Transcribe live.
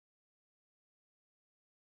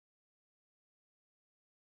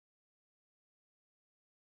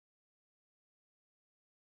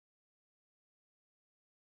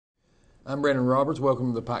I'm Brandon Roberts.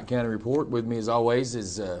 Welcome to the Pike County Report. With me, as always,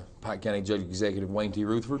 is Pike County Judge Executive Wayne T.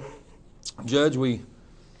 Rutherford. Judge, we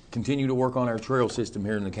continue to work on our trail system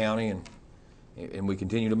here in the county, and we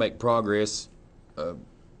continue to make progress.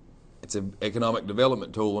 It's an economic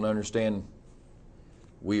development tool, and I understand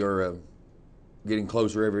we are getting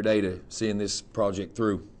closer every day to seeing this project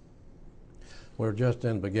through. We're just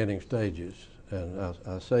in beginning stages, and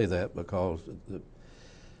I say that because the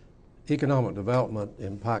economic development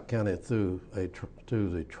in Pike County through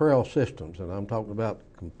the trail systems, and I'm talking about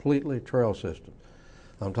completely trail systems.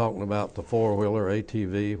 I'm talking about the four-wheeler,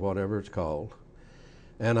 ATV, whatever it's called,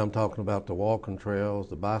 and I'm talking about the walking trails,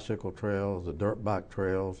 the bicycle trails, the dirt bike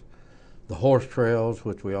trails, the horse trails,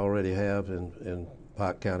 which we already have in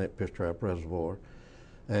Pike County at Fish Trap Reservoir,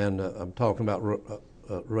 and I'm talking about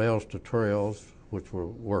rails to trails, which we're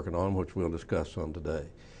working on, which we'll discuss some today.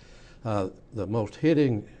 The most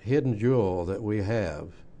hidden jewel that we have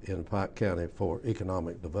in Pike County for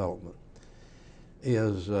economic development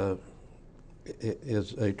is a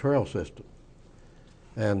trail system.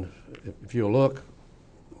 And if you look,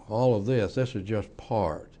 all of this is just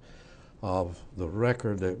part of the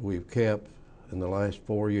record that we've kept in the last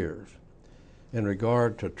 4 years in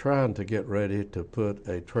regard to trying to get ready to put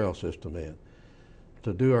a trail system in.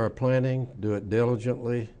 To do our planning, do it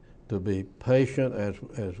diligently, to be patient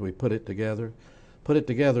as we put it together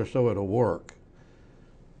so it'll work.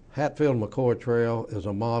 Hatfield-McCoy Trail is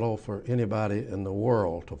a model for anybody in the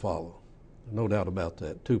world to follow. No doubt about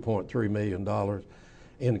that. $2.3 million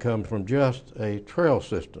income from just a trail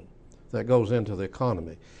system that goes into the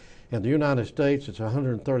economy. In the United States, it's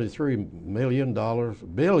 $133 million,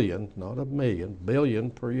 billion, not a million, billion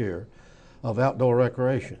per year of outdoor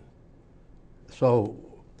recreation. So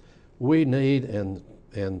we need in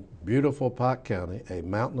beautiful Pike County, a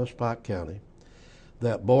mountainous Pike County,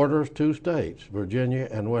 that borders two states, Virginia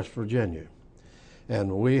and West Virginia.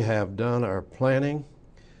 And we have done our planning.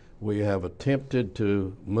 We have attempted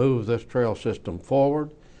to move this trail system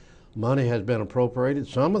forward. Money has been appropriated.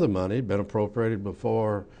 Some of the money had been appropriated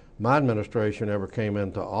before my administration ever came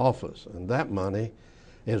into office. And that money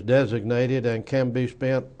is designated and can be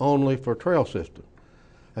spent only for trail system.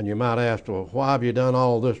 And you might ask, well, why have you done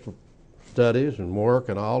all this studies and work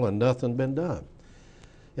and all, and nothing been done?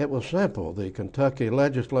 It was simple. The Kentucky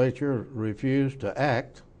legislature refused to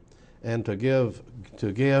act and to give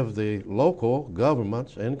the local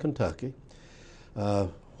governments in Kentucky,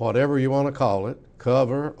 whatever you want to call it,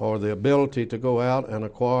 cover or the ability to go out and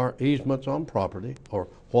acquire easements on property, or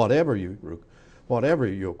whatever you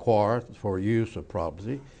acquire for use of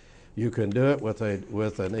property. You can do it with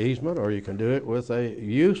an easement, or you can do it with a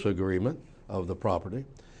use agreement of the property.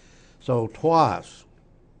 So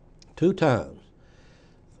two times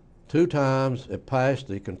it passed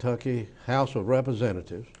the Kentucky House of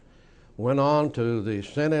Representatives, went on to the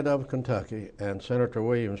Senate of Kentucky, and Senator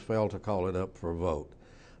Williams failed to call it up for a vote.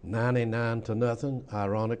 99-0,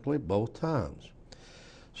 ironically, both times.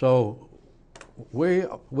 So we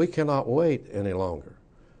cannot wait any longer.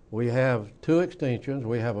 We have 2 extensions.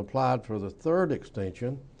 We have applied for the 3rd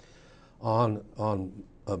extension on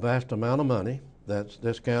a vast amount of money that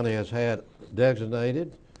this county has had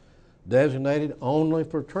designated only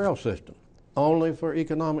for trail system, only for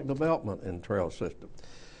economic development in trail system.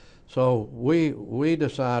 So we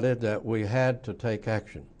decided that we had to take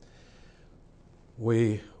action.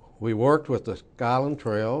 We worked with the Skyland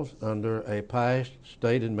Trails under a past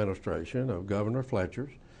state administration of Governor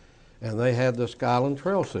Fletcher's, and they had the Skyland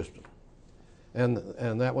Trail system, and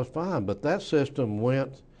that was fine. But that system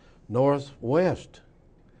went northwest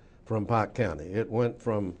from Pike County. It went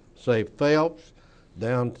from, say, Phelps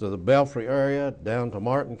down to the Belfry area, down to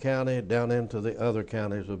Martin County, down into the other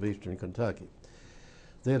counties of eastern Kentucky.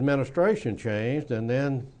 The administration changed, and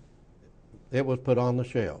then it was put on the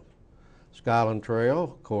shelf. Skyland Trail,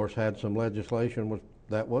 of course, had some legislation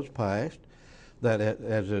that was passed that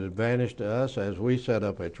as an advantage to us as we set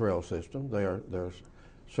up a trail system. There's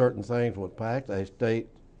certain things with Pike. A state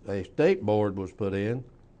board was put in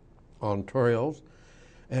on trails,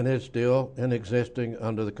 and it's still in existing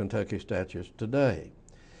under the Kentucky statutes today.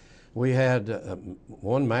 We had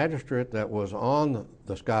one magistrate that was on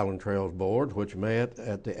the Skyland Trails Board, which met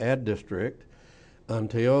at the Ad District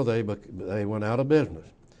until they went out of business.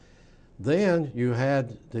 Then you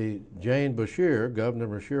had the Jane Beshear, Governor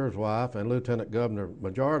Beshear's wife, and Lieutenant Governor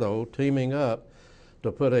Majardo teaming up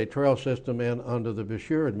to put a trail system in under the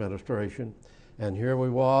Beshear administration. And here we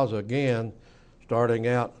was again, starting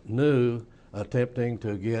out new, attempting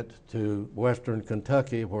to get to western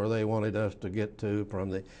Kentucky, where they wanted us to get to from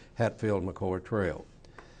the Hatfield-McCoy Trail.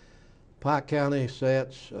 Pike County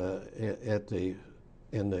sits at the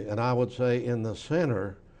and I would say in the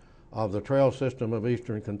center of the trail system of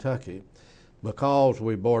eastern Kentucky, because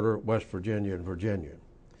we border West Virginia and Virginia.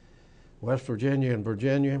 West Virginia and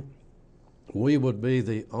Virginia, we would be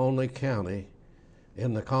the only county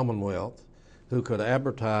in the Commonwealth who could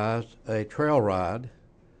advertise a trail ride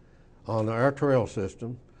on our trail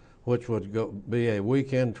system, which would be a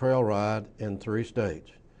weekend trail ride in 3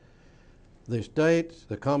 states. The states,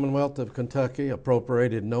 the Commonwealth of Kentucky,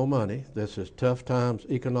 appropriated no money. This is tough times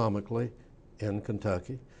economically in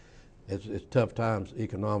Kentucky. It's tough times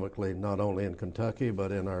economically not only in Kentucky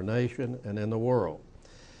but in our nation and in the world.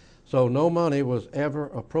 So no money was ever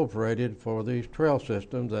appropriated for these trail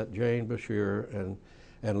systems that Jane Beshear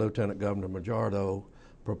and Lieutenant Governor Majordo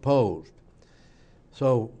proposed.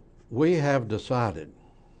 So we have decided,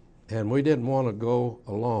 and we didn't want to go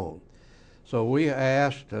alone. So we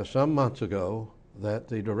asked some months ago that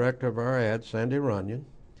the director of our ad, Sandy Runyon,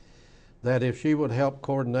 that if she would help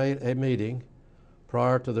coordinate a meeting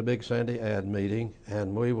prior to the big Sandy ad meeting,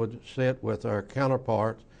 and we would sit with our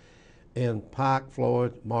counterparts in Pike,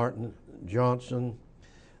 Floyd, Martin, Johnson,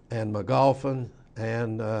 and McGoffin,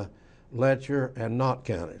 and Letcher, and Knott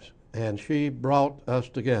counties. And she brought us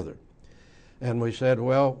together. And we said,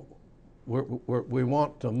 well, we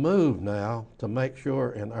want to move now to make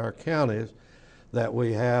sure in our counties that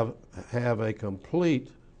we have a complete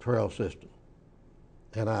trail system.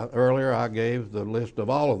 And earlier I gave the list of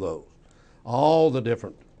all of those, all the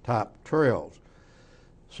different type trails.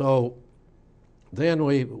 So then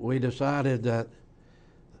we decided that,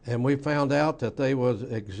 and we found out that there was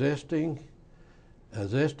existing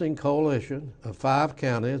coalition of 5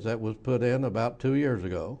 counties that was put in about 2 years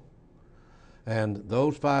ago. And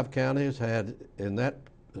those 5 counties had, in that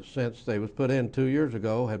since they was put in 2 years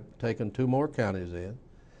ago, had taken 2 more counties in,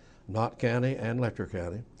 Knott County and Letcher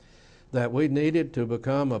County, that we needed to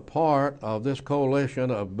become a part of this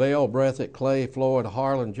coalition of Bell, Breathitt, Clay, Floyd,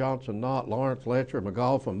 Harlan, Johnson, Knott, Lawrence, Letcher,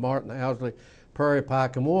 McGoffin, Martin, Owsley, Prairie,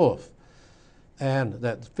 Pike, and Wolf. And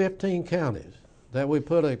that 15 counties that we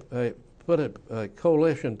put a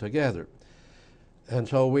coalition together. And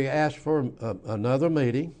so we asked for another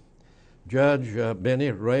meeting. Judge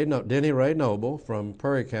Denny Ray Noble from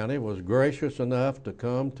Perry County was gracious enough to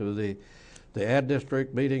come to the ad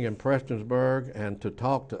district meeting in Prestonsburg and to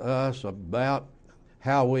talk to us about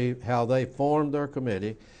how they formed their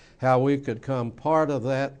committee, how we could come part of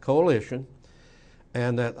that coalition,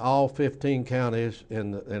 and that all 15 counties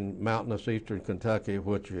in mountainous eastern Kentucky,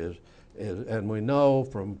 which is and we know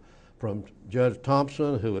from Judge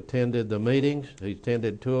Thompson, who attended the meetings, he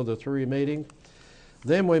attended 2 of the 3 meetings.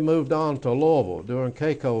 Then we moved on to Louisville during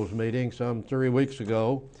CAECO's meeting some 3 weeks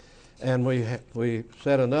ago, and we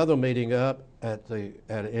set another meeting up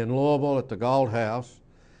in Louisville at the Galt House,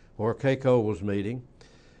 where CAECO was meeting,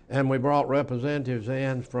 and we brought representatives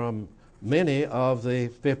in from many of the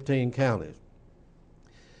 15 counties.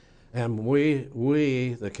 And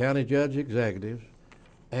we, the county judge executives,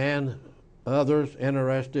 and others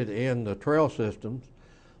interested in the trail systems,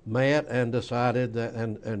 met and decided that,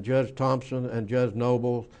 and Judge Thompson and Judge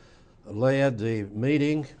Noble led the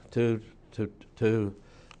meeting to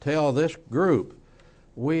tell this group,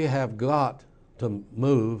 we have got to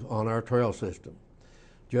move on our trail system.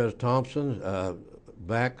 Judge Thompson,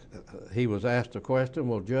 he was asked a question,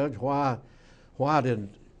 well, Judge, why did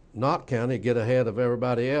Knott County get ahead of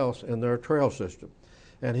everybody else in their trail system?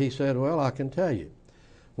 And he said, well, I can tell you,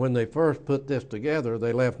 when they first put this together,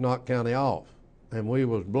 they left Knott County off. And we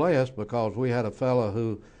was blessed because we had a fellow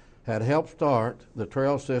who had helped start the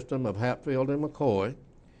trail system of Hatfield and McCoy,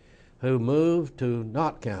 who moved to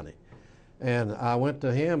Knott County. And I went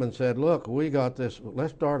to him and said, look, we got this,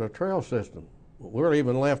 let's start a trail system. We're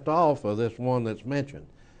even left off of this one that's mentioned.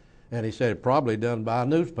 And he said, probably done by a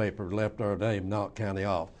newspaper, left our name, Knott County,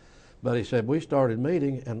 off. But he said, we started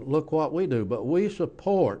meeting, and look what we do. But we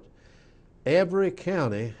support every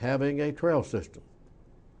county having a trail system.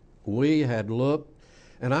 We had looked,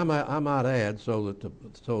 and I might add, so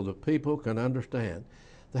the people can understand,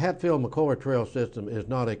 the Hatfield-McCoy trail system is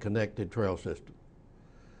not a connected trail system.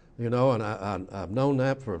 You know, and I've known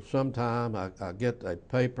that for some time. I get a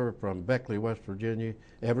paper from Beckley, West Virginia,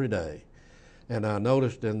 every day. And I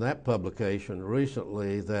noticed in that publication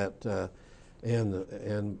recently that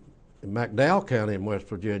in McDowell County in West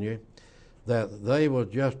Virginia, that they were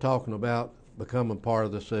just talking about becoming part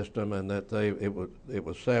of the system, and that it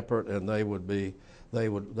was separate, and they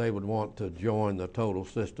would want to join the total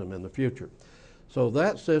system in the future. So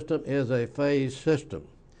that system is a phased system.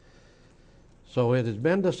 So it has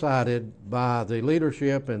been decided by the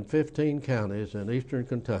leadership in 15 counties in eastern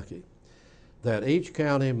Kentucky that each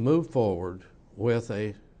county move forward with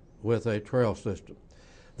a trail system.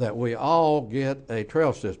 that we all get a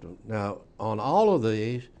trail system. Now, on all of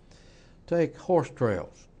these, take horse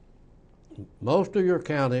trails. Most of your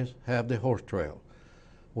counties have the horse trail.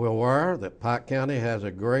 We're aware that Pike County has a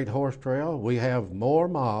great horse trail. We have more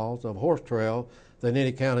miles of horse trail than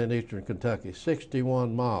any county in eastern Kentucky,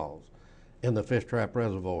 61 miles in the Fish Trap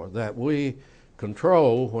Reservoir that we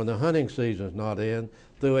control when the hunting season's not in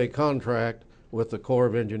through a contract with the Corps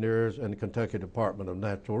of Engineers and the Kentucky Department of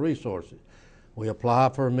Natural Resources. We apply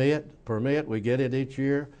for a permit, we get it each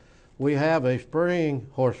year. We have a spring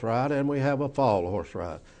horse ride and we have a fall horse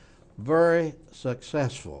ride. Very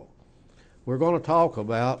successful. We're going to talk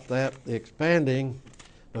about that expanding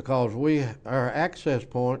because our access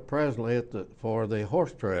point presently for the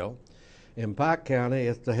horse trail in Pike County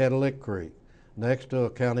is the head of Lick Creek next to a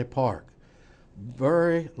county park.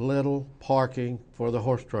 Very little parking for the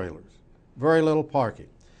horse trailers. Very little parking.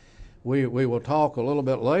 We will talk a little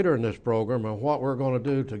bit later in this program on what we're going to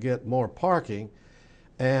do to get more parking,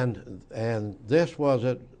 and this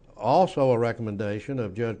was also a recommendation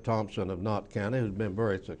of Judge Thompson of Knott County, who's been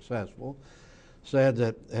very successful, said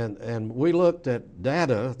that, and we looked at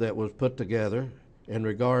data that was put together in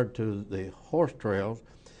regard to the horse trails,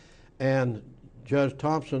 and Judge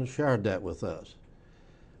Thompson shared that with us,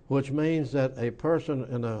 which means that a person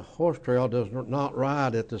in a horse trail does not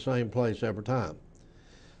ride at the same place every time.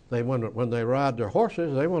 When they ride their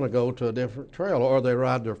horses, they want to go to a different trail, or they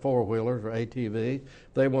ride their four-wheelers or ATVs,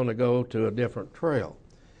 they want to go to a different trail.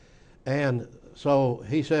 And so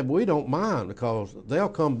he said, we don't mind because they'll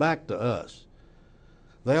come back to us.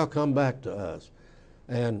 They'll come back to us.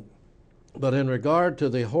 But in regard to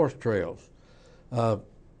the horse trails,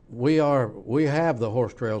 we have the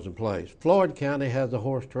horse trails in place. Floyd County has the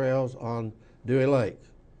horse trails on Dewey Lake.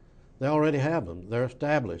 They already have them. They're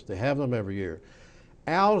established. They have them every year.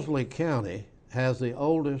 Owsley County has the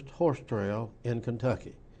oldest horse trail in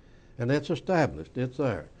Kentucky, and it's established. It's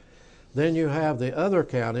there. Then you have the other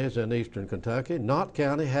counties in eastern Kentucky. Knott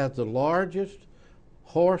County has the largest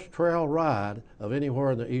horse trail ride of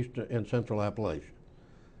anywhere in central Appalachia.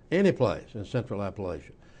 Any place in central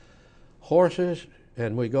Appalachia. Horses,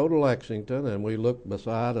 and we go to Lexington and we look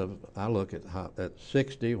I look at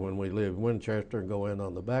 60 when we leave Winchester and go in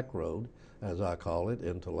on the back road, as I call it,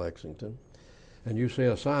 into Lexington. And you see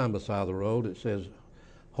a sign beside the road that says,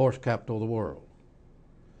 horse capital of the world.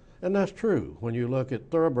 And that's true when you look at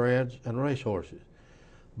thoroughbreds and racehorses.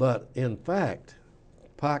 But in fact,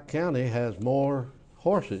 Pike County has more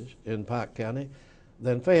horses in Pike County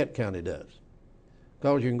than Fayette County does.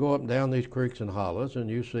 Because you can go up and down these creeks and hollows and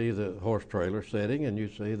you see the horse trailer sitting and you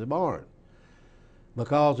see the barn.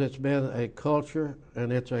 Because it's been a culture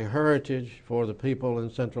and it's a heritage for the people in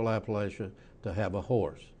central Appalachia to have a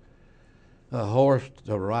horse. A horse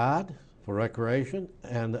to ride for recreation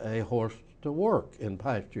and a horse to work in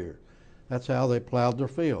pasture. That's how they plowed their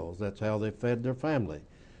fields. That's how they fed their family.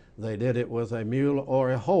 They did it with a mule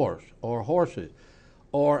or a horse or horses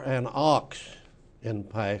or an ox in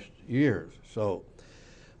past years. So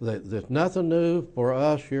there's nothing new for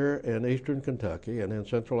us here in eastern Kentucky and in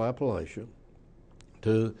central Appalachia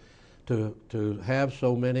to have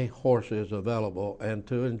so many horses available and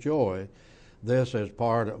to enjoy this as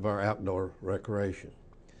part of our outdoor recreation.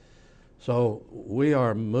 So we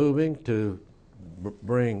are moving to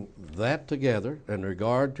bring that together in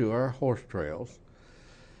regard to our horse trails,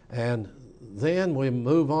 and then we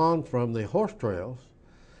move on from the horse trails,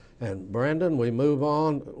 and Brandon,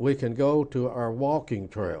 we can go to our walking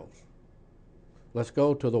trails. Let's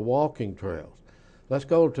go to the walking trails. Let's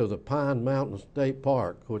go to the Pine Mountain State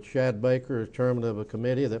Park, which Shad Baker is chairman of a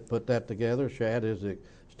committee that put that together. Shad is the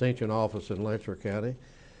extension office in Letcher County.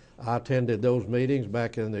 I attended those meetings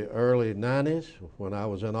back in the early 90s when I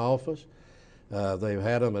was in office. They've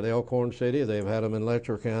had them at Elkhorn City. They've had them in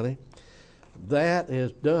Letcher County. That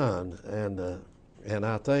is done, and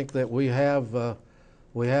I think that we have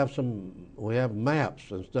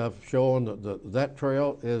maps and stuff showing that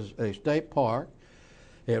trail is a state park.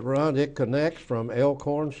 It connects from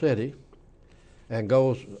Elkhorn City and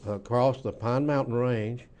goes across the Pine Mountain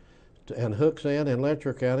Range and hooks in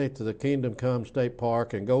Letcher County to the Kingdom Come State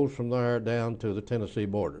Park and goes from there down to the Tennessee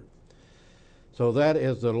border. So that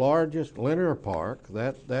is the largest linear park.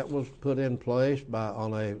 That was put in place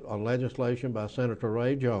on legislation by Senator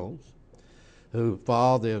Ray Jones, who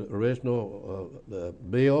filed the original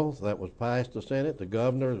bill that was passed the Senate. The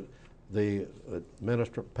governor, the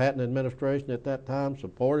patent administration at that time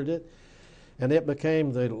supported it, and it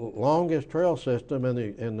became the longest trail system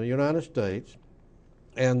in the United States,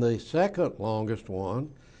 and the second longest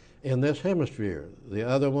one in this hemisphere. The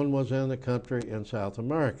other one was in the country in South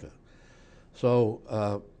America.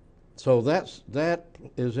 So So that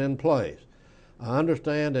is in place. I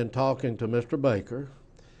understand in talking to Mr. Baker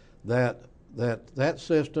that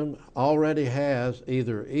system already has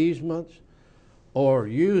either easements or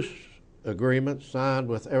use agreements signed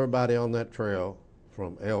with everybody on that trail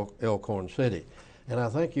from Elkhorn City. And I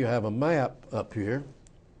think you have a map up here,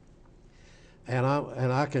 and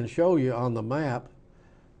I can show you on the map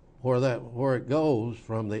where it goes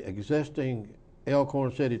from the existing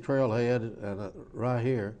Elkhorn City trailhead and right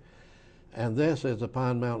here. And this is the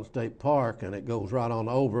Pine Mountain State Park, and it goes right on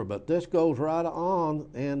over, but this goes right on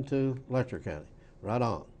into Letcher County, right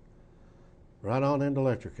on into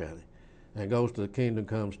Letcher County, and goes to the Kingdom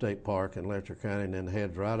Come State Park in Letcher County, and then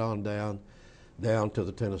heads right on down to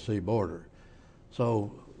the Tennessee border.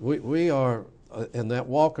 So we are in that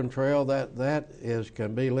walking trail that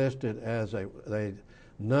can be listed as a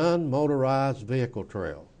non-motorized vehicle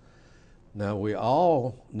trail. Now we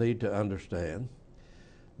all need to understand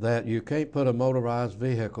that you can't put a motorized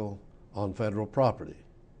vehicle on federal property.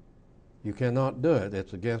 You cannot do it.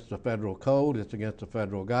 It's against the federal code. It's against the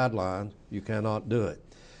federal guidelines. You cannot do it.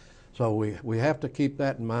 So we have to keep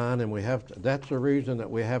that in mind, and that's the reason that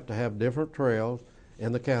we have to have different trails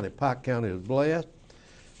in the county. Pike County is blessed.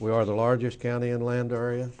 We are the largest county in land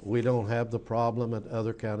area. We don't have the problem that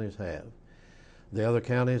other counties have. The other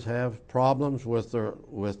counties have problems with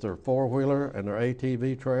their four-wheeler and their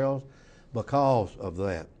ATV trails because of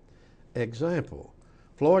that. Example,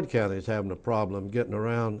 Floyd County is having a problem getting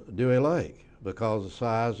around Dewey Lake because of the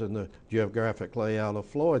size and the geographic layout of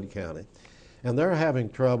Floyd County. And they're having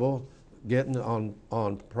trouble getting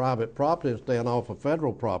on private property and staying off of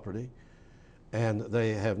federal property, and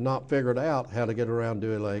they have not figured out how to get around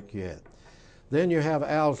Dewey Lake yet. Then you have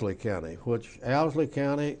Owsley County, which Owsley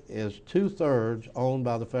County is 2/3 owned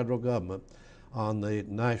by the federal government on the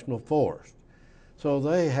national forest. So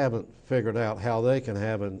they haven't figured out how they can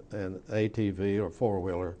have an ATV or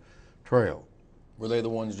four-wheeler trail. Were they the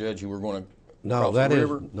ones, Judge, who were going to No, cross the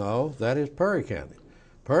river? that is Perry County.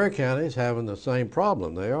 Perry County is having the same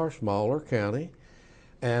problem. They are a smaller county,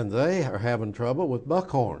 and they are having trouble with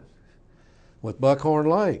Buckhorn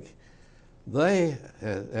Lake. They,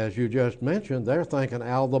 as you just mentioned, they're thinking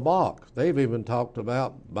out of the box. They've even talked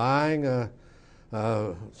about buying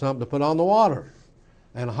something to put on the water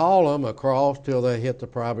and haul them across till they hit the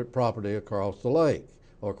private property across the lake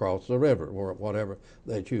or across the river or whatever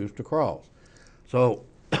they choose to cross. So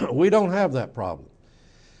we don't have that problem.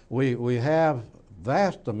 We have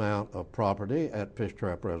vast amount of property at Fish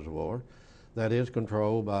Trap Reservoir that is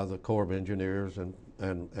controlled by the Corps of Engineers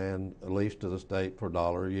and leased to the state for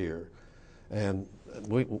 $1 a year. And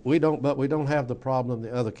we don't have the problem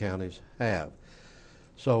the other counties have.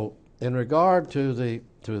 So in regard to that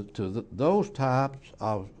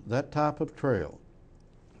type of trail,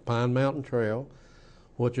 Pine Mountain Trail,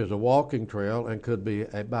 which is a walking trail and could be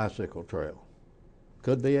a bicycle trail,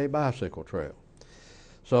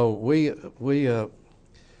 So we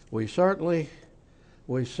certainly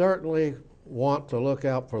want to look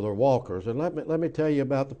out for the walkers. And let me tell you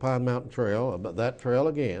about the Pine Mountain Trail, about that trail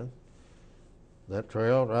again. That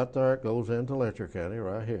trail right there, it goes into Letcher County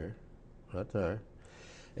right here, right there.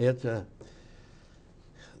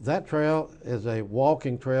 That trail is a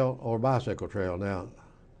walking trail or bicycle trail. Now,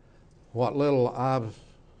 what little I've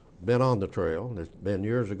been on the trail, it's been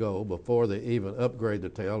years ago before they even upgraded the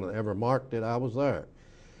trail and ever marked it, I was there.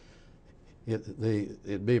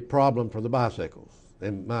 It'd be a problem for the bicycles,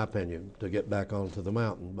 in my opinion, to get back onto the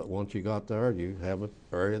mountain. But once you got there, you have an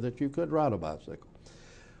area that you could ride a bicycle.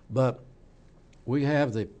 But we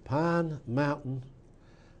have the Pine Mountain,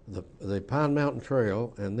 the Pine Mountain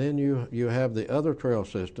Trail, and then you have the other trail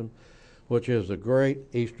system, which is the Great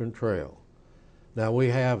Eastern Trail. Now we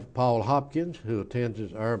have Paul Hopkins, who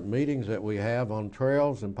attends our meetings that we have on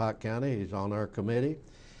trails in Pike County. He's on our committee.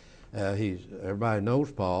 Everybody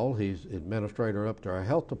knows Paul. He's administrator up to our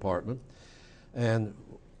health department. And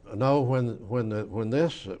no, when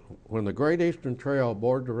the Great Eastern Trail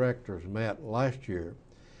Board of Directors met last year,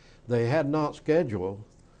 they had not scheduled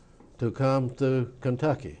to come to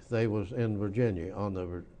Kentucky. They was in Virginia, on the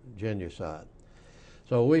Virginia side.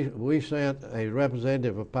 So we sent a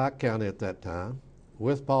representative of Pike County at that time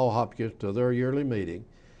with Paul Hopkins to their yearly meeting,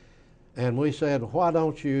 and we said, why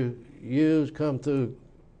don't you come through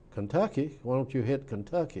Kentucky? Why don't you hit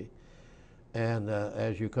Kentucky? And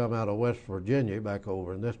as you come out of West Virginia back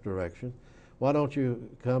over in this direction, why don't you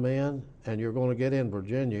come in, and you're going to get in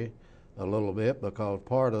Virginia a little bit, because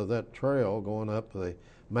part of that trail going up the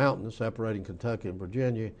mountain separating Kentucky and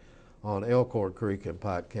Virginia on Elkhorn Creek in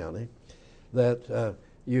Pike County, that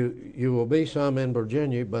You will be some in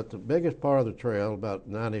Virginia, but the biggest part of the trail, about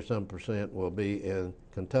 90-some%, will be in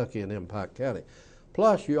Kentucky and in Pike County.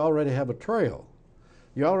 Plus, you already have a trail.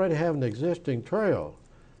 You already have an existing trail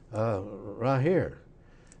right here,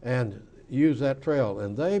 and use that trail.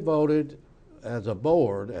 And they voted as a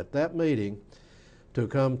board at that meeting to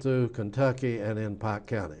come through Kentucky and in Pike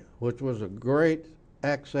County, which was a great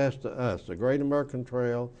access to us. The Great American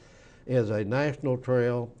Trail is a national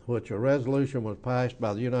trail, which a resolution was passed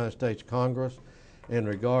by the United States Congress in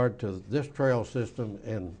regard to this trail system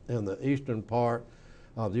in the eastern part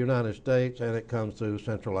of the United States, and it comes through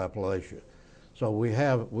Central Appalachia. So we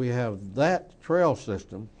have that trail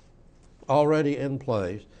system already in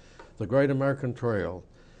place, the Great American Trail,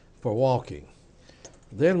 for walking.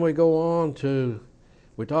 Then we go on to,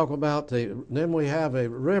 we talk about then we have a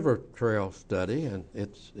river trail study, and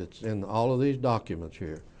it's in all of these documents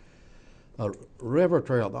here. A river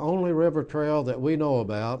trail, the only river trail that we know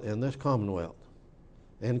about in this Commonwealth,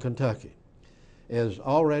 in Kentucky, has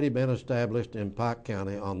already been established in Pike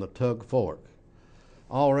County on the Tug Fork.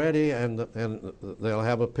 Already, and they'll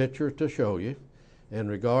have a picture to show you. In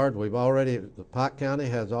regard, the Pike County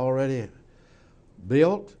has already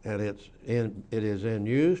built, and it is in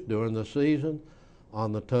use during the season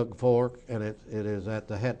on the Tug Fork, and it is at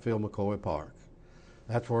the Hatfield-McCoy Park.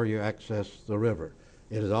 That's where you access the river.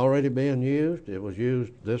 It is already being used. It was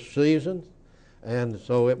used this season, and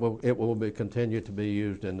so it will continue to be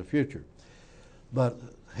used in the future. But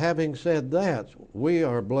having said that, we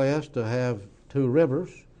are blessed to have two rivers,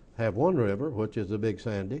 have one river, which is the Big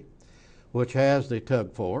Sandy, which has the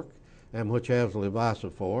Tug Fork, and which has the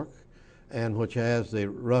Levisa Fork, and which has the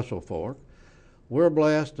Russell Fork. We're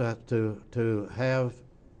blessed to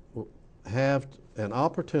have an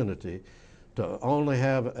opportunity to only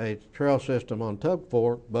have a trail system on Tug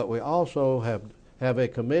Fork, but we also have a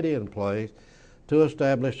committee in place to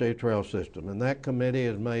establish a trail system, and that committee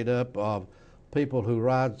is made up of people who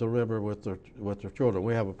rides the river with their children.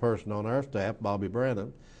 We have a person on our staff, Bobby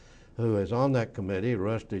Brannon, who is on that committee,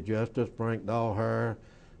 Rusty Justice, Frank Dahlhauer,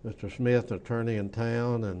 Mr. Smith, attorney in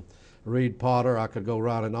town, and Reed Potter. I could go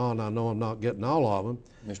right and on. I know I'm not getting all of them.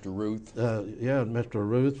 Mr. Ruth. Yeah, Mr.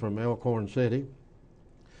 Ruth from Elkhorn City.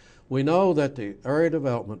 We know that the Area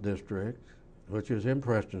Development District, which is in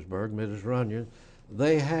Prestonsburg, Mrs. Runyon,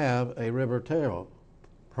 they have a river trail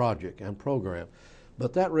project and program.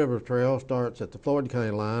 But that river trail starts at the Floyd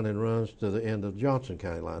County line and runs to the end of the Johnson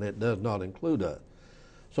County line. It does not include us.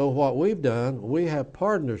 So what we've done, we have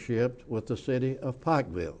partnerships with the city of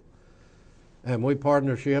Pikeville. And we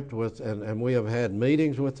partnershiped with, and we have had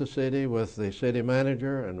meetings with the city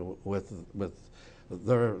manager, and with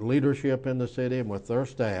their leadership in the city and with their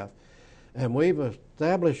staff. And we've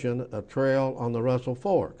established a trail on the Russell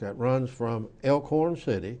Fork that runs from Elkhorn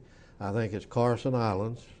City, I think it's Carson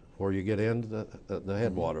Islands, where you get into the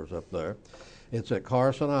headwaters up there. It's at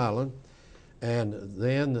Carson Island, and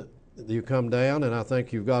then you come down, and I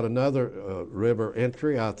think you've got another river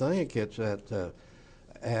entry. I think it's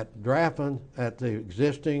at Draffin, at the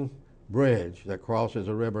existing bridge that crosses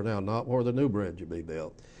the river now, not where the new bridge will be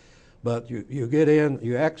built. But you get in,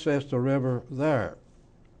 you access the river there.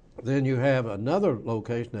 Then you have another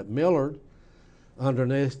location at Millard,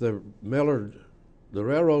 underneath the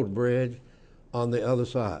railroad bridge, on the other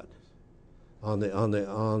side, on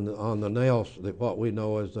the Nails, what we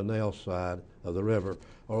know as the Nails side of the river,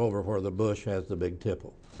 or over where the bush has the big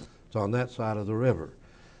tipple. It's on that side of the river.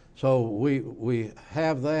 So we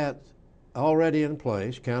have that already in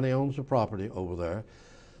place. County owns the property over there.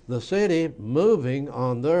 The city, moving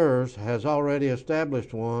on theirs, has already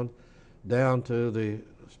established one down to the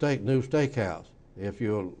new steakhouse. If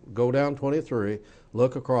you'll go down 23,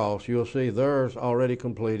 look across, you'll see theirs already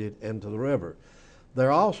completed into the river.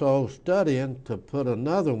 They're also studying to put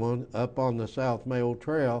another one up on the South Mayo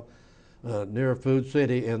Trail near Food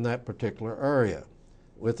City in that particular area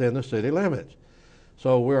within the city limits.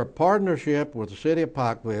 So we're a partnership with the city of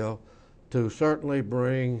Pikeville to certainly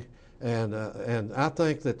bring, and I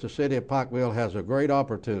think that the city of Pikeville has a great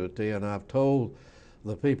opportunity, and I've told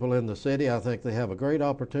the people in the city, I think they have a great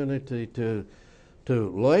opportunity to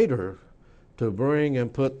later to bring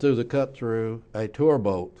and put through the cut-through a tour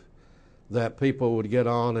boat that people would get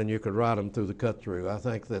on and you could ride them through the cut-through. I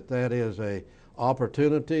think that is a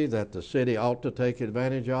opportunity that the city ought to take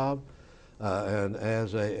advantage of, and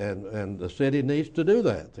the city needs to do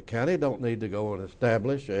that. The county don't need to go and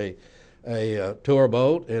establish a tour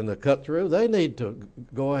boat in the cut-through. They need to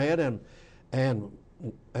go ahead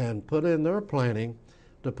and put in their planning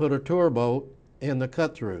to put a tour boat in the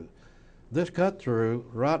cut-through. This cut-through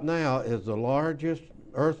right now is the largest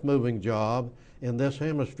earth-moving job in this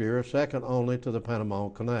hemisphere, second only to the Panama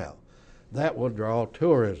Canal. That will draw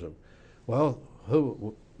tourism. Well,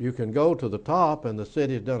 you can go to the top, and the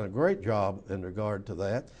city's done a great job in regard to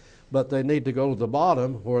that, but they need to go to the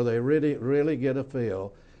bottom where they really get a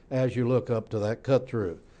feel as you look up to that cut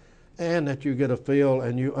through, and that you get a feel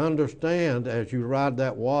and you understand as you ride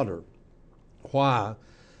that water why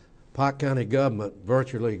Pike County government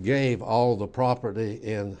virtually gave all the property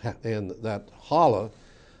in that hollow,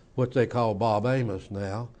 which they call Bob Amos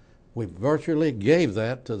now. We virtually gave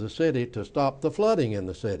that to the city to stop the flooding in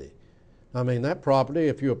the city. I mean, that property,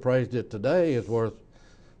 if you appraised it today, is worth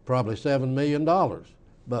probably $7 million.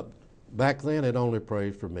 But back then, it only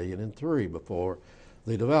appraised for $1.3 million before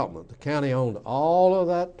the development. The county owned all of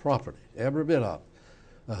that property, every bit of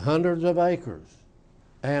it, hundreds of acres.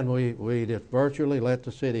 And we just virtually let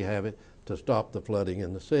the city have it to stop the flooding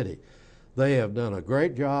in the city. They have done a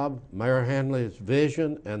great job. Mayor Hanley's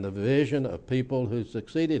vision and the vision of people who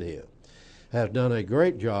succeeded him has done a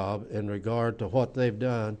great job in regard to what they've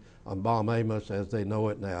done on Bob Amos, as they know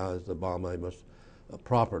it now as the Bob Amos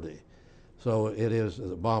property. So it is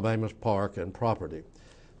the Bob Amos Park and property.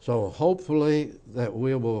 So hopefully that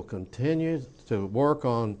we will continue to work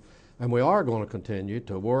on, and we are going to continue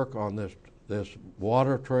to work on this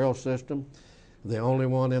water trail system, the only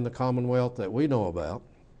one in the Commonwealth that we know about.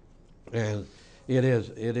 And it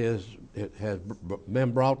has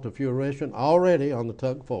been brought to fruition already on the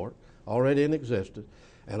Tug Fort, already in existence,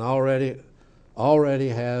 and already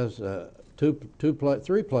has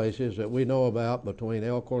three places that we know about between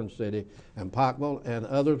Elkhorn City and Pikeville, and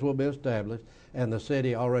others will be established, and the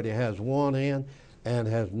city already has one in and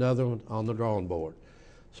has another one on the drawing board.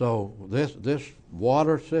 So this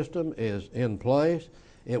water system is in place.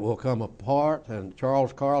 It will come apart, and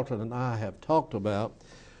Charles Carlton and I have talked about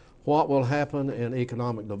what will happen in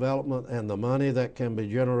economic development and the money that can be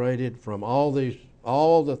generated from all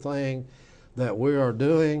the things that we are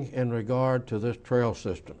doing in regard to this trail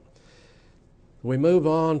system. We move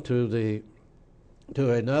on to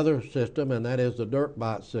another system, and that is the dirt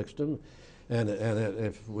bike system. And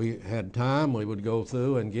if we had time, we would go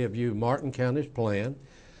through and give you Martin County's plan.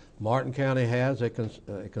 Martin County has a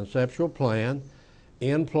conceptual plan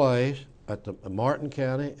in place at the Martin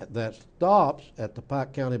County that stops at the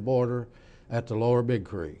Pike County border at the Lower Big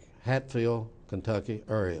Creek, Hatfield, Kentucky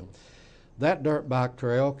area. That dirt bike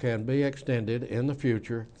trail can be extended in the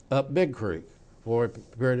future up Big Creek for a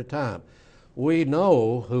period of time. We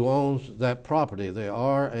know who owns that property. They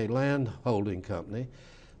are a land holding company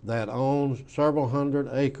that owns several hundred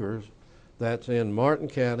acres that's in Martin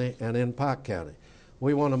County and in Pike County.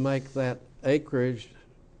 We want to make that acreage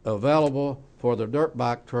available for the dirt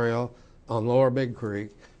bike trail on Lower Big Creek,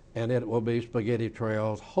 and it will be spaghetti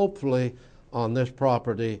trails, hopefully on this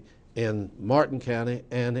property in Martin County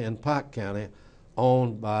and in Pike County,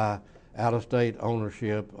 owned by out-of-state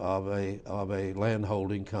ownership of a land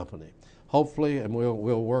holding company. Hopefully, and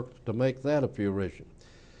we'll work to make that a fruition.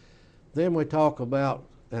 Then we talk about,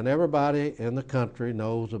 and everybody in the country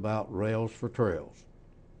knows about Rails for Trails.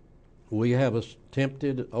 We have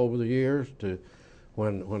attempted over the years to,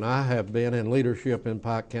 when I have been in leadership in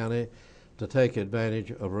Pike County, to take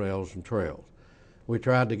advantage of rails and trails. We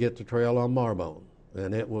tried to get the trail on Marbone,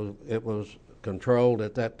 and it was controlled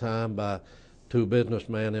at that time by two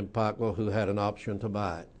businessmen in Pikeville who had an option to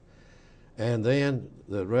buy it. And then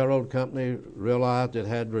the railroad company realized it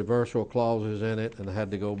had reversal clauses in it and had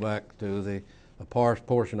to go back to a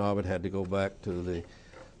portion of it had to go back to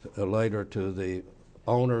later to the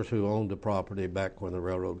owners who owned the property back when the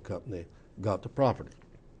railroad company got the property.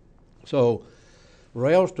 So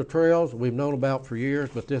Rails to Trails we've known about for years,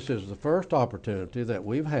 but this is the first opportunity that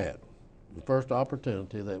we've had.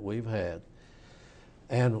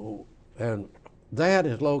 And that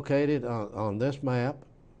is located on this map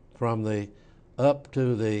from the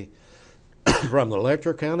from the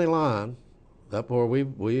Letcher County line, up where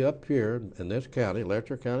we up here in this county,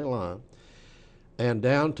 Letcher County line, and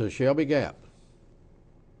down to Shelby Gap.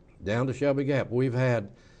 We've had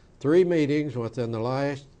 3 meetings within the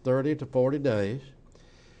last 30 to 40 days.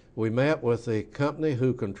 We met with the company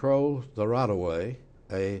who controls the right-of-way,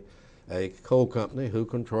 a coal company who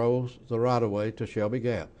controls the right-of-way to Shelby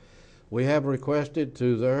Gap. We have requested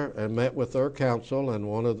and met with their council and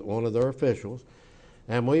one of their officials,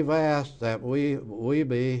 and we've asked that we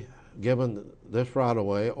be given this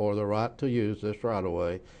right-of-way, or the right to use this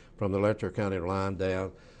right-of-way from the Letcher County line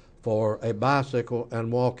down, for a bicycle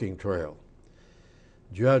and walking trail.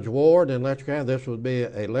 Judge Ward in Letcher County, this would be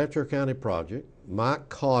a Letcher County project. Mike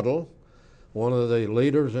Cottle, one of the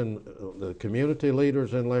leaders the community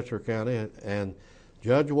leaders in Letcher County, and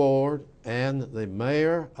Judge Ward and the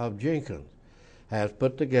mayor of Jenkins has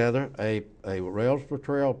put together a Rails for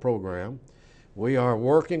Trail program. We are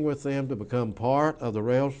working with them to become part of the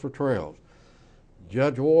Rails for Trails.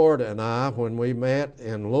 Judge Ward and I, when we met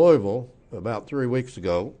in Louisville about 3 weeks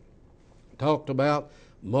ago, talked about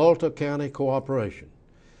multi-county cooperation.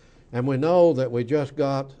 And we know that we just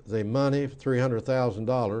got the money,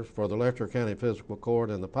 $300,000, for the Letcher County Physical Court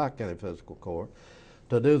and the Pike County Physical Court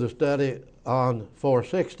to do the study on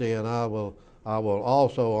 460, and I will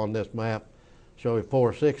also on this map show you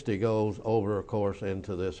 460 goes over, of course,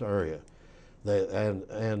 into this area.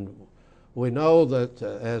 And we know that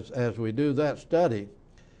as we do that study,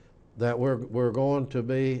 that we're going to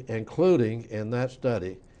be including in that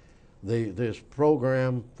study this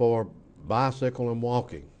program for bicycle and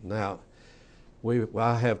walking. Now,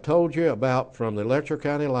 I have told you about, from the Letcher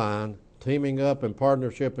County line, teaming up and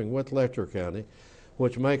partnershiping with Letcher County,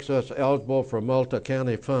 which makes us eligible for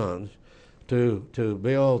multi-county funds to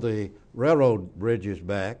build the railroad bridges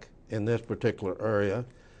back in this particular area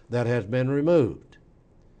that has been removed.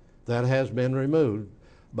 That has been removed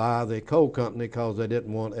by the coal company because they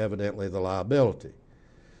didn't want, evidently, the liability.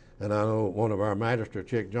 And I know one of our magistrates,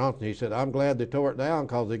 Chick Johnson, he said, I'm glad they tore it down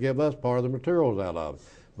because they give us part of the materials out of it.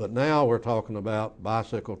 But now we're talking about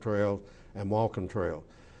bicycle trails and walking trails.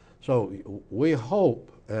 So we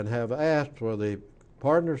hope and have asked for the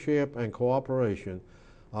partnership and cooperation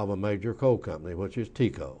of a major coal company, which is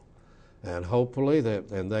TECO. And hopefully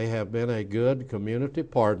and they have been a good community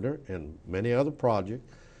partner in many other projects,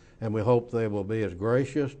 and we hope they will be as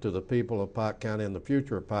gracious to the people of Pike County and the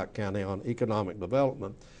future of Pike County on economic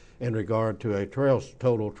development in regard to a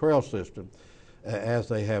total trail system as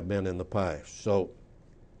they have been in the past. So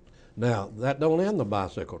now, that don't end the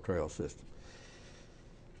bicycle trail system.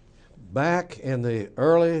 Back in the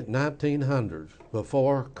early 1900s,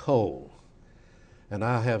 before coal, and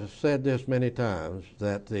I have said this many times,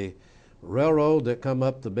 that the railroad that come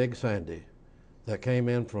up the Big Sandy, that came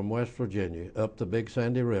in from West Virginia up the Big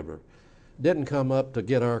Sandy River, didn't come up to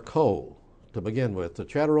get our coal to begin with. The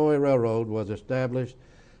Chattaroy Railroad was established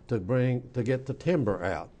to get the timber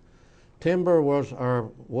out. Timber was our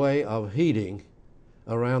way of heating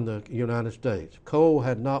around the United States. Coal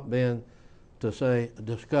had not been, to say,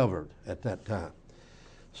 discovered at that time.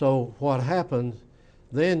 So what happened,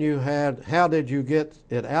 then you had, how did you get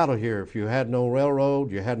it out of here if you had no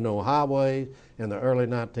railroad, you had no highway in the early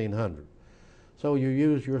 1900s? So you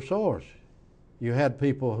used your source. You had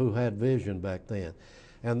people who had vision back then.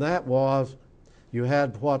 And that was, you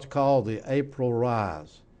had what's called the April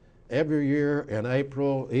Rise. Every year in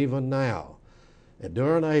April, even now, and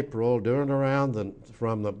during April,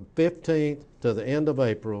 from the 15th to the end of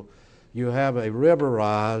April, you have a river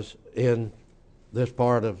rise in this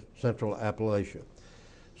part of Central Appalachia.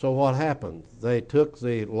 So what happened? They took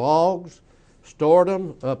the logs, stored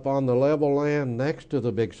them up on the level land next to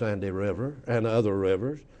the Big Sandy River and other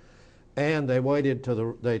rivers, and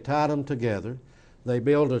they tied them together. They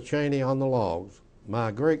built a cheney on the logs.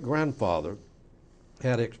 My great-grandfather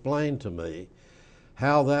had explained to me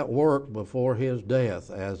how that worked before his death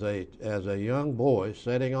as a young boy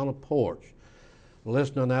sitting on a porch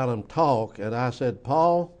listening to them talk. And I said,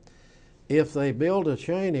 Paul, if they built a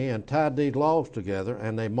cheney and tied these logs together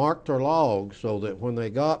and they marked their logs so that when they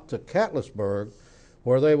got to Catlettsburg,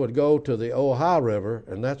 where they would go to the Ohio River,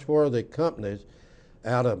 and that's where the companies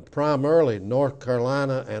out of primarily North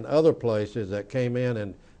Carolina and other places that came in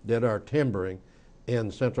and did our timbering in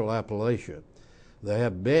Central Appalachia. They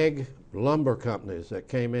have big lumber companies that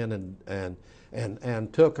came in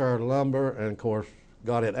and took our lumber and, of course,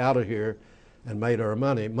 got it out of here and made our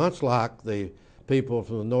money, much like the people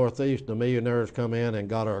from the Northeast, the millionaires, come in and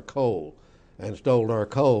got our coal and stole our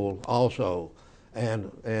coal also.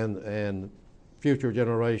 And future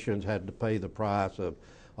generations had to pay the price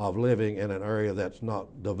of living in an area that's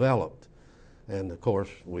not developed. And, of course,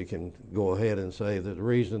 we can go ahead and say that the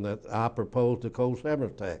reason that I proposed the coal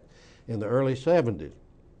severance tax in the early 70s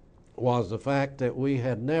was the fact that we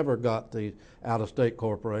had never got the out-of-state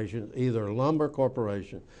corporations, either lumber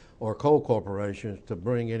corporations or coal corporations, to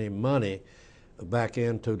bring any money back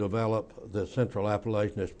in to develop the Central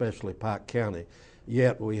Appalachian, especially Pike County,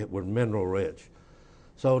 yet we were mineral rich.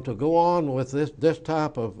 So to go on with this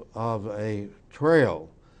type of a trail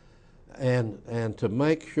and to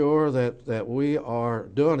make sure that we are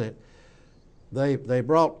doing it, they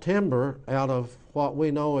brought timber out of what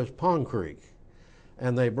we know as Pond Creek,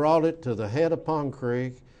 and they brought it to the head of Pond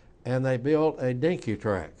Creek, and they built a dinky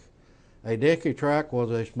track. A dinky track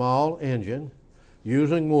was a small engine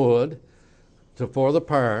using wood for the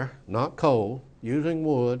power, not coal, using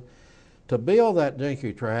wood to build that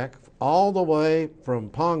dinky track all the way from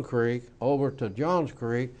Pond Creek over to Johns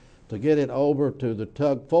Creek to get it over to the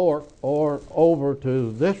Tug Fork or over to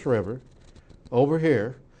this river over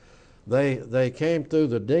here. They came through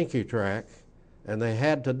the dinky track, and they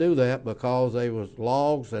had to do that because they was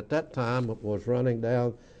logs at that time was running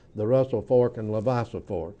down the Russell Fork and Levasseur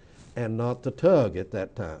Fork, and not the Tug at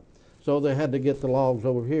that time. So they had to get the logs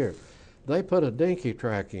over here. They put a dinky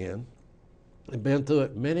track in. I've been through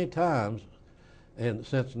it many times, and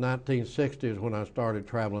since 1960s when I started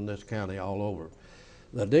traveling this county all over.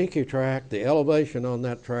 The dinky track, the elevation on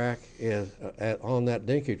that track is on that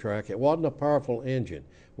dinky track. It wasn't a powerful engine,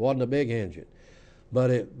 wasn't a big engine,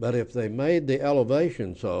 but if they made the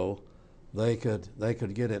elevation so, they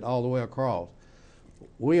could get it all the way across.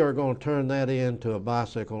 We are going to turn that into a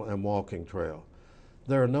bicycle and walking trail.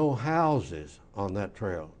 There are no houses on that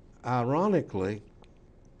trail. Ironically,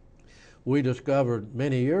 we discovered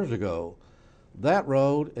many years ago that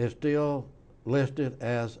road is still listed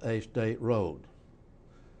as a state road.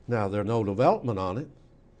 Now, there's no development on it.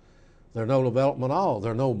 There's no development at all.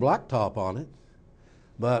 There's no blacktop on it.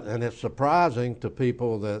 And it's surprising to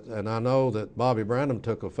people that, and I know that Bobby Branham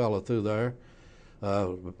took a fellow through there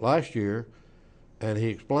last year, and he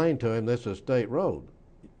explained to him this is a state road.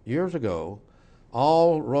 Years ago,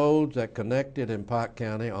 all roads that connected in Pike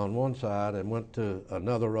County on one side and went to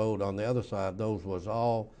another road on the other side, those was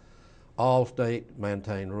all state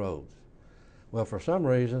maintained roads. Well, for some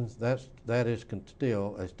reason, that is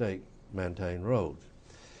still a state maintained roads.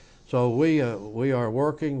 So we are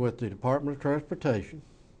working with the Department of Transportation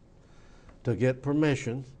to get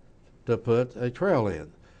permission to put a trail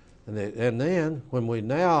in. And then when we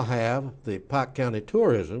now have the Pike County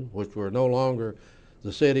Tourism, which we're no longer,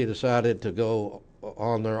 the city decided to go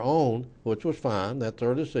on their own, which was fine, that's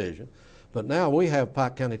their decision. But now we have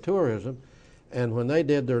Pike County Tourism, and when they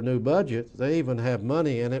did their new budget, they even have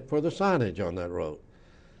money in it for the signage on that road.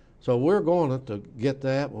 So we're going to get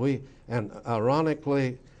that. And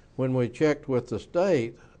ironically, when we checked with the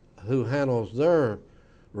state, who handles their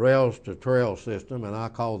rails to trail system, and I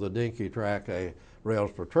call the dinky track a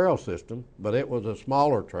rails for trail system, but it was a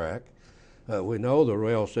smaller track. We know the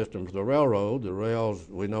rail system for the railroad. The rails,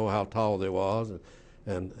 we know how tall they was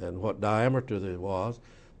and what diameter they was.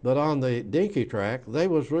 But on the dinky track, they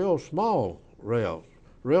was real small rails,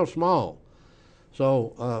 real small.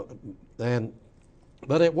 So,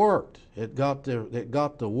 but it worked. It got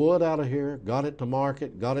the wood out of here, got it to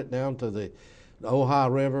market, got it down to the Ohio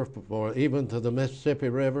River, or even to the Mississippi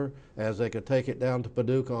River, as they could take it down to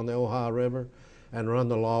Paducah on the Ohio River and run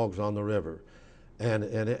the logs on the river. And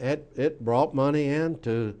it brought money in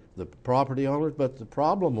to the property owners, but the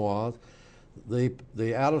problem was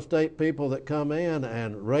the out-of-state people that come in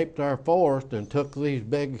and raped our forest and took these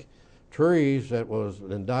big trees that was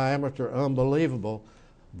in diameter unbelievable,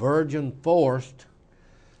 virgin forest,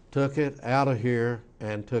 took it out of here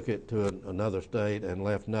and took it to another state and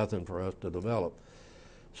left nothing for us to develop.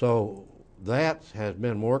 So that has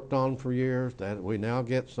been worked on for years. That we now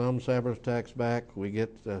get some severance tax back. We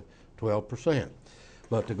get 12%.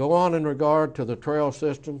 But to go on in regard to the trail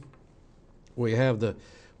system, we have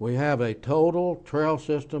a total trail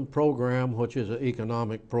system program, which is an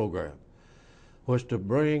economic program, which to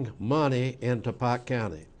bring money into Pike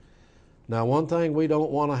County. Now, one thing we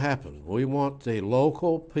don't want to happen, we want the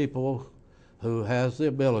local people who has the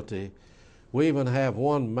ability. We even have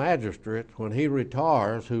one magistrate, when he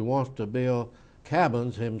retires, who wants to build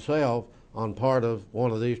cabins himself on part of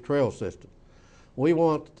one of these trail systems. We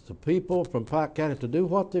want the people from Pike County to do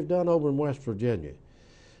what they've done over in West Virginia.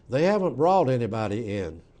 They haven't brought anybody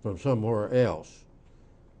in from somewhere else.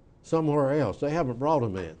 Somewhere else. They haven't brought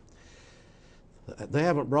them in. They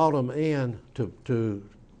haven't brought them in to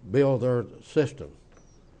build their system.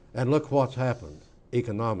 And look what's happened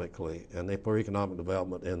economically and for economic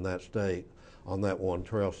development in that state on that one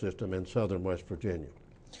trail system in southern West Virginia.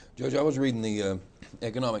 Judge, I was reading the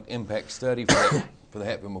economic impact study for the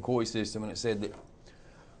Hatfield-McCoy system, and it said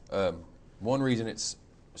that one reason it's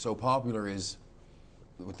so popular is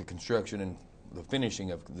with the construction and the finishing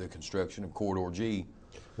of the construction of Corridor G.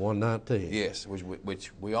 119. Yes,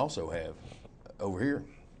 which we also have over here.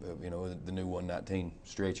 The new 119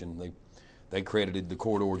 stretch, and they credited the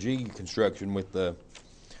Corridor G construction with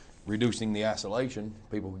reducing the isolation.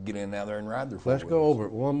 People could get in and out there and ride their four-wheelers. Let's go over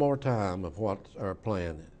it one more time of what our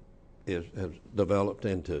plan has developed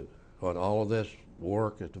into, what all of this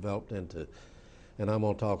work is developed into. And I'm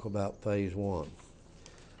going to talk about phase one.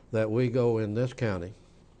 That we go in this county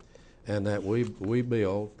and that we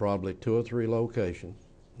build probably 2 or 3 locations,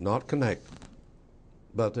 not connected,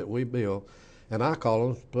 but that we build, and I call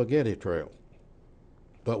them spaghetti trail.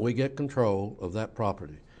 But we get control of that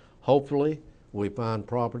property. Hopefully, we find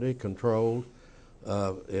property controlled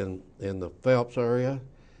in the Phelps area,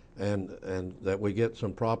 and that we get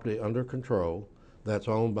some property under control that's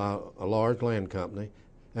owned by a large land company,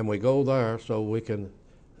 and we go there so we can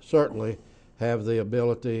certainly have the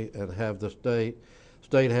ability and have the state.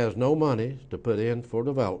 State has no money to put in for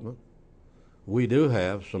development. We do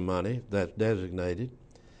have some money that's designated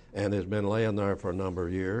and has been laying there for a number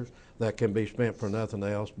of years that can be spent for nothing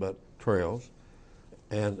else but trails.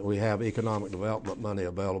 And we have economic development money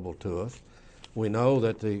available to us. We know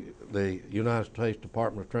that the United States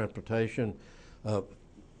Department of Transportation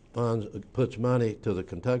puts money to the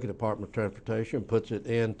Kentucky Department of Transportation, puts it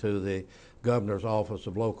into the Governor's Office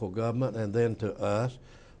of Local Government, and then to us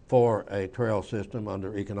for a trail system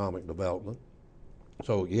under economic development.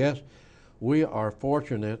 So yes, we are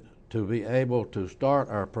fortunate to be able to start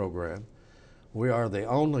our program. We are the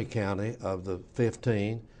only county of the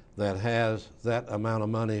 15 that has that amount of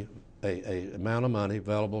money, a amount of money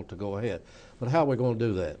available to go ahead. But how are we going to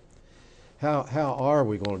do that? How are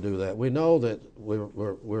we going to do that? We know that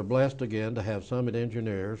we're blessed again to have Summit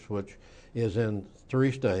Engineers, which is in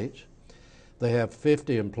 3 states. They have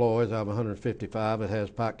 50 employees out of 155. It has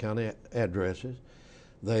Pike County addresses.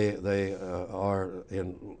 They are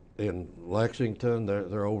in Lexington.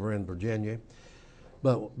 They're over in Virginia.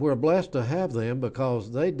 But we're blessed to have them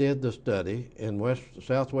because they did the study in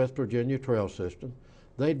Southwest Virginia Trail System.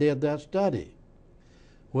 They did that study,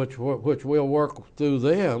 which we'll work through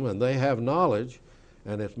them, and they have knowledge.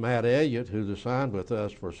 And it's Matt Elliott, who's assigned with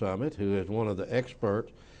us for Summit, who is one of the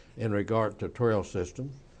experts in regard to trail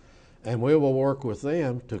systems. And we will work with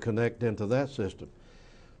them to connect into that system.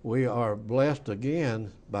 We are blessed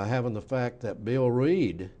again by having the fact that Bill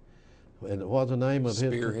Reed, and what's the name of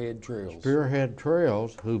Spearhead Trails. Spearhead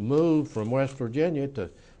Trails, who moved from West Virginia to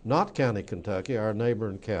Knott County, Kentucky, our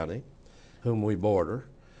neighboring county, whom we border,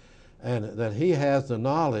 and that he has the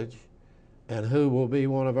knowledge and who will be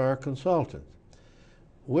one of our consultants.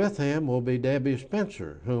 With him will be Debbie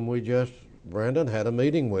Spencer, whom Brandon had a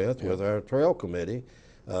meeting with our trail committee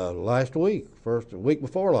last week, week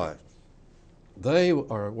before last. They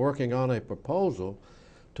are working on a proposal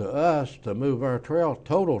to us to move our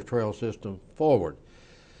total trail system forward.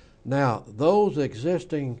 Now, those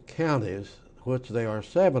existing counties, which there are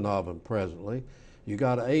 7 of them presently, you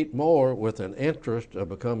got 8 more with an interest of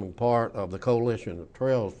becoming part of the Coalition of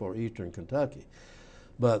Trails for Eastern Kentucky.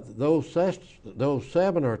 But those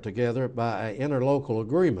 7 are together by an interlocal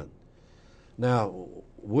agreement. Now,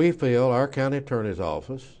 we feel, our county attorney's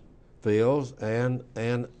office feels, and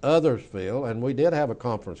others feel, and we did have a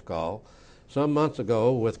conference call some months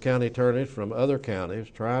ago with county attorneys from other counties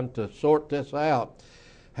trying to sort this out,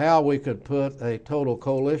 how we could put a total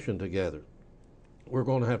coalition together. We're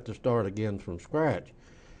going to have to start again from scratch.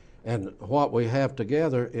 And what we have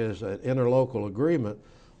together is an interlocal agreement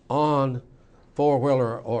on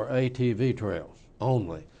 4-wheeler or ATV trails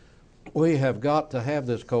only. We have got to have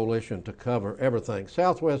this coalition to cover everything.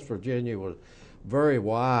 Southwest Virginia was very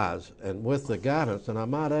wise, and with the guidance, and I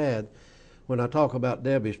might add, when I talk about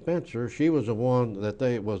Debbie Spencer, she was the one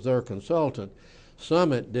that was their consultant.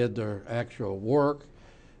 Summit did their actual work,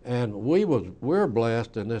 and we're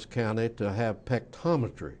blessed in this county to have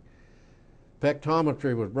pectometry.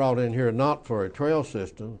 Pectometry was brought in here not for a trail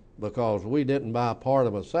system because we didn't buy part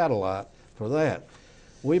of a satellite for that.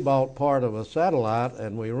 We bought part of a satellite,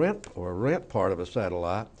 and we rent part of a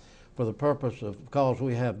satellite for the purpose of, because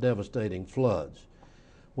we have devastating floods.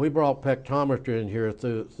 We brought pectometry in here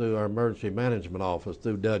through our emergency management office,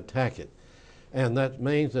 through Doug Tackett. And that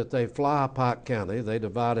means that they fly Pike County, they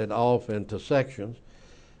divide it off into sections,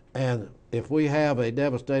 and if we have a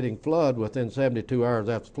devastating flood within 72 hours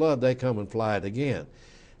after the flood, they come and fly it again.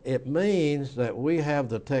 It means that we have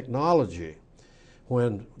the technology.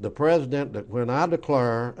 When I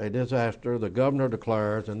declare a disaster, the governor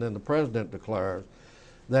declares, and then the president declares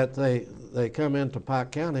that they come into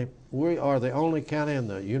Pike County, we are the only county in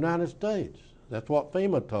the United States, that's what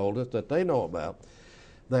FEMA told us that they know about,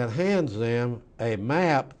 that hands them a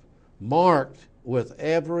map marked with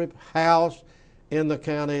every house in the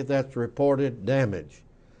county that's reported damage.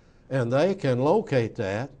 And they can locate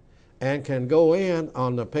that and can go in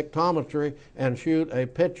on the pictometry and shoot a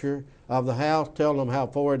picture of the house, telling them how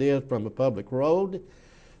far it is from a public road,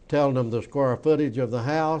 telling them the square footage of the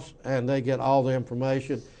house, and they get all the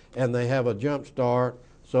information, and they have a jump start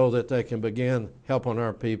so that they can begin helping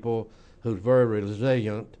our people who's very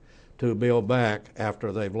resilient to build back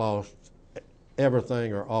after they've lost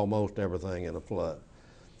everything or almost everything in a flood.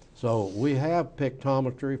 So we have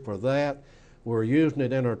pictometry for that. We're using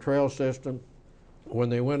it in our trail system. When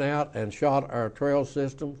they went out and shot our trail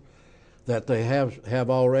systems that they have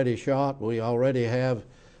already shot, we already have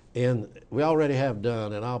we already have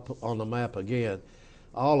done, and I'll put on the map again,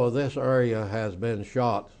 all of this area has been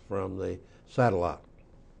shot from the satellite.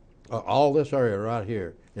 All this area right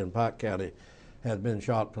here in Pike County has been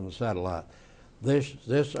shot from the satellite.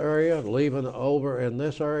 This area, leaving over in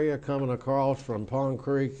this area, coming across from Pond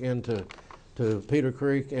Creek into Peter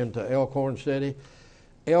Creek into Elkhorn City.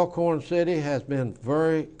 Elkhorn City has been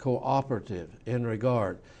very cooperative in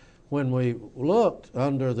regard. When we looked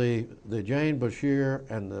under the Jane Bashir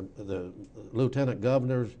and the Lieutenant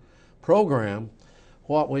Governor's program,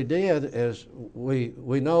 what we did is we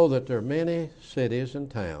know that there are many cities and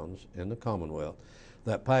towns in the Commonwealth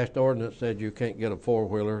that passed ordinance said you can't get a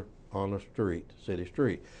four-wheeler on a city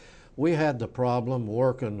street. We had the problem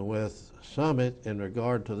working with Summit in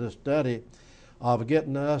regard to this study of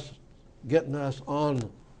getting us on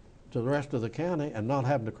to the rest of the county and not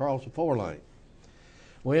having to cross the 4-lane.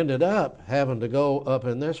 We ended up having to go up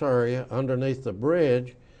in this area underneath the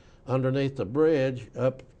bridge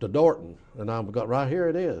up to Dorton. And I've got right here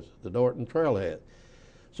it is, the Dorton Trailhead.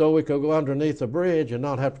 So we could go underneath the bridge and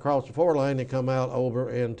not have to cross the 4-lane and come out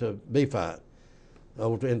over into B5.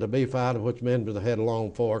 Over into B5, which meant to the head of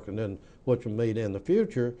Long Fork, and then which will meet in the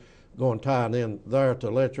future, going tying in there to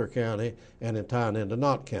Letcher County and then tying into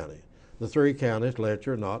Knott County. The three counties,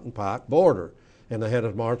 Letcher, Knott, and Pike, border, and the head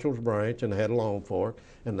of Marshall's Branch and the head of Long Fork,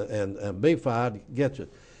 and B5 gets it.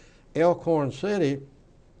 Elkhorn City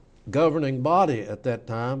governing body at that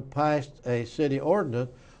time passed a city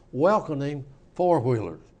ordinance welcoming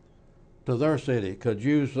four-wheelers to their city, could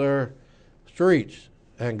use their streets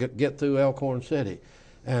and get through Elkhorn City.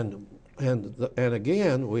 And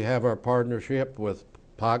again, we have our partnership with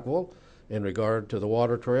Pikeville in regard to the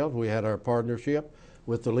water trails. We had our partnership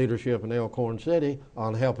with the leadership in Elkhorn City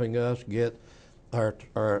on helping us get our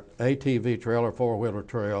ATV trail or four-wheeler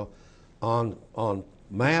trail on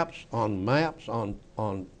maps,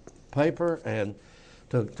 on paper, and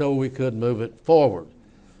so we could move it forward.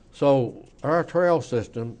 So our trail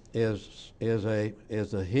system is a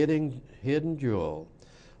hidden jewel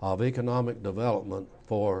of economic development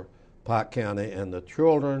for Pike County and the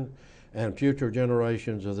children and future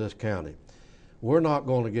generations of this county. We're not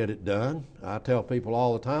going to get it done. I tell people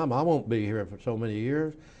all the time, I won't be here for so many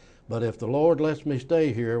years, but if the Lord lets me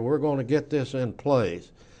stay here, we're going to get this in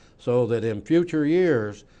place so that in future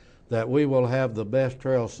years that we will have the best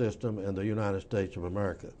trail system in the United States of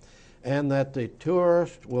America, and that the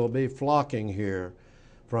tourists will be flocking here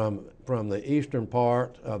from the eastern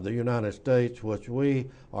part of the United States, which we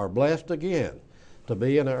are blessed again to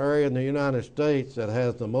be in an area in the United States that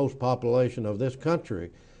has the most population of this country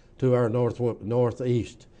to our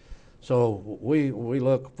northeast. So we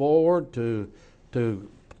look forward to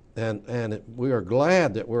we are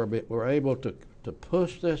glad that we're able to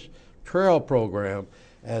push this trail program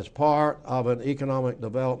as part of an economic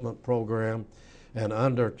development program, and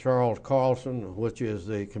under Charles Carlson, which is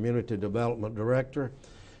the Community Development Director,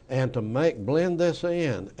 and to blend this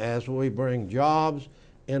in as we bring jobs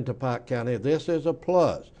into Pike County. This is a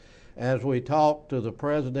plus. As we talk to the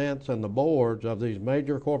presidents and the boards of these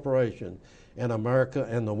major corporations in America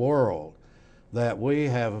and the world, that we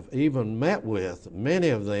have even met with many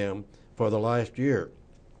of them for the last year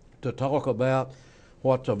to talk about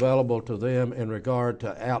what's available to them in regard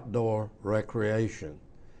to outdoor recreation,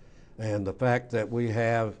 and the fact that we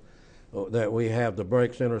have the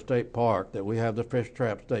Breaks Interstate Park, that we have the Fish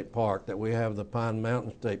Trap State Park, that we have the Pine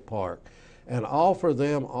Mountain State Park, and offer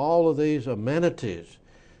them all of these amenities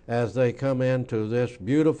as they come into this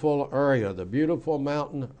beautiful area, the beautiful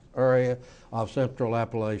mountain area of Central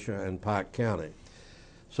Appalachia and Pike County.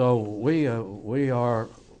 So we are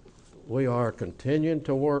continuing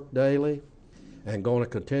to work daily and going to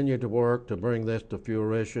continue to work to bring this to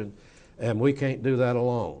fruition, and we can't do that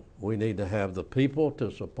alone. We need to have the people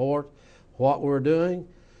to support what we're doing.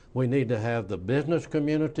 We need to have the business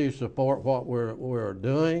community support what we're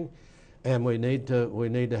doing, and we need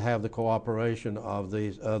to have the cooperation of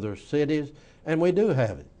these other cities, and we do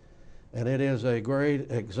have it. And it is a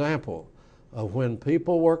great example of when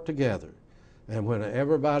people work together and when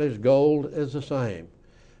everybody's goal is the same,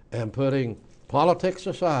 and putting politics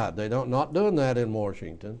aside. Not doing that in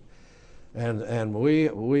Washington. And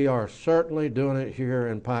we are certainly doing it here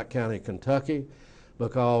in Pike County, Kentucky,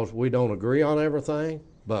 because we don't agree on everything,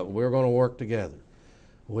 but we're going to work together.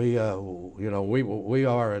 We are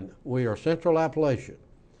Central Appalachia,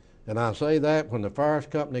 and I say that when the Forest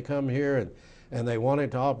Company come here and they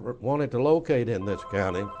wanted to locate in this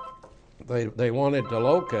county, they wanted to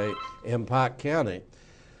locate in Pike County.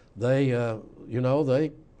 They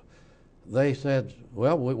they said,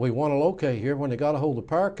 well, we want to locate here. When they got a hold of the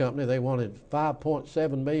power company, they wanted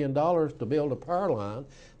 $5.7 million to build a power line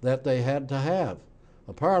that they had to have,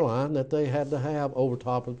 a power line that they had to have over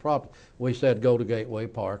top of the property. We said, go to Gateway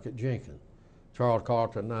Park at Jenkins. Charles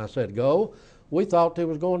Carlton and I said, go. We thought they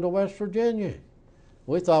was going to West Virginia.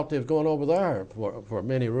 We thought they was going over there for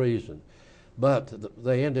many reasons, but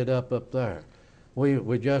they ended up there.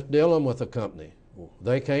 We just dealing with a company.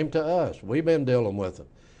 They came to us. We've been dealing with them.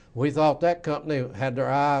 We thought that company had their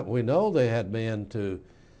eye. We know they had been to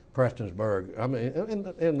Prestonsburg. I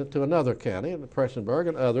mean, to another county, Prestonsburg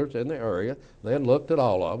and others in the area. They had looked at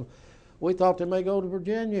all of them. We thought they may go to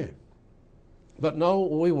Virginia, but no.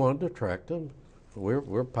 We wanted to attract them.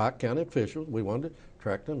 We're Pike County officials. We wanted to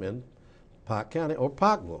attract them in Pike County or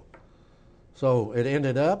Pikeville. So it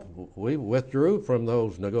ended up we withdrew from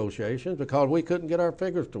those negotiations because we couldn't get our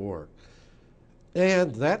figures to work.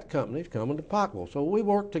 And that company's coming to Pikeville. So we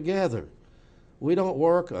work together. We don't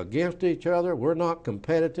work against each other. We're not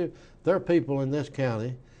competitive. There are people in this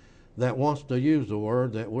county that wants to use the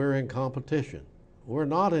word that we're in competition. We're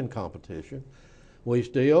not in competition. We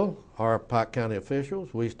still are Pike County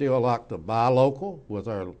officials. We still like to buy local with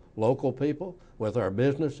our local people, with our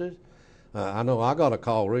businesses. I know I got a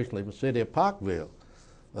call recently from the city of Pikeville,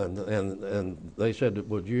 and they said,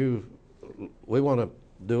 we want to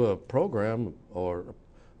do a program or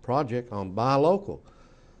a project on buy local.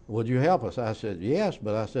 Would you help us? I said, yes,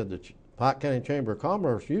 but I said the Pike County Chamber of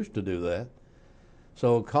Commerce used to do that.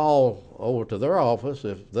 So call over to their office.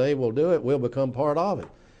 If they will do it, we'll become part of it.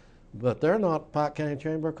 But they're not Pike County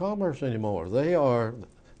Chamber of Commerce anymore.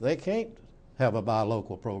 They can't have a buy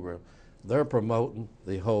local program. They're promoting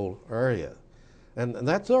the whole area. And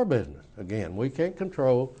that's their business. Again, we can't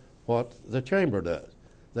control what the chamber does.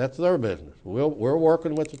 That's their business. We're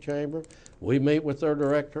working with the chamber. We meet with their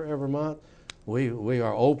director every month. We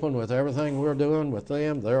are open with everything we're doing with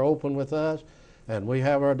them. They're open with us. And we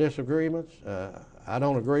have our disagreements. I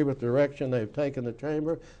don't agree with the direction they've taken the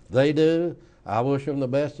chamber. They do. I wish them the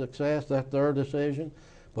best success. That's their decision.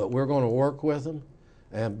 But we're going to work with them.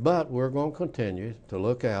 But we're going to continue to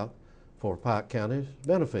look out for Pike County's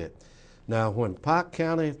benefit. Now, when Pike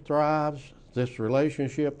County thrives, this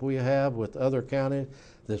relationship we have with other counties,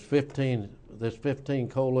 this 15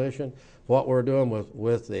 coalition, what we're doing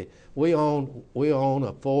we own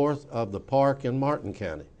a fourth of the park in Martin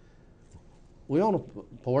County. We own a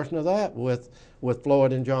portion of that with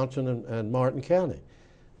Floyd and Johnson and Martin County.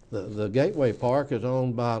 The Gateway Park is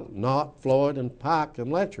owned by Knott, Floyd, and Pike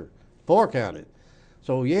and Letcher, 4 counties.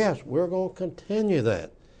 So yes, we're going to continue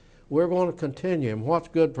that. We're going to continue, and what's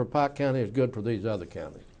good for Pike County is good for these other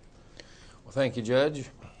counties. Well, thank you, Judge.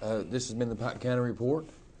 This has been the Pike County Report.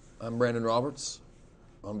 I'm Brandon Roberts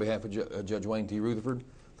on behalf of Judge Wayne T. Rutherford.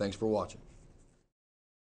 Thanks for watching.